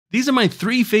These are my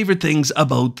three favorite things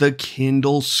about the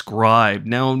Kindle Scribe.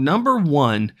 Now, number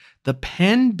one, the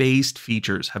pen-based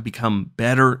features have become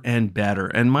better and better,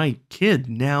 and my kid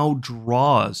now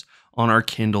draws on our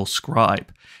Kindle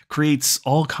Scribe. Creates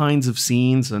all kinds of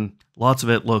scenes, and lots of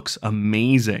it looks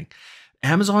amazing.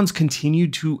 Amazon's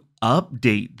continued to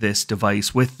update this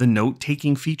device with the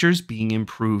note-taking features being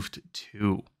improved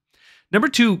too. Number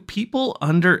two, people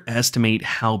underestimate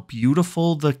how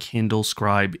beautiful the Kindle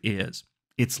Scribe is.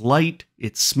 It's light,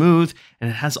 it's smooth,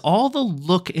 and it has all the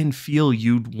look and feel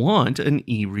you'd want an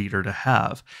e-reader to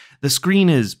have. The screen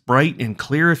is bright and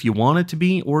clear if you want it to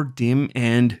be, or dim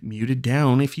and muted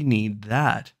down if you need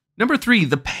that. Number three,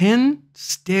 the pen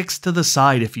sticks to the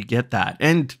side if you get that,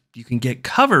 and you can get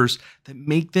covers that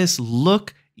make this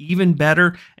look even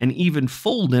better and even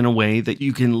fold in a way that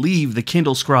you can leave the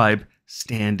Kindle Scribe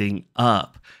standing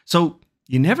up. So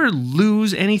you never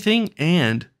lose anything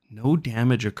and no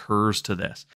damage occurs to this.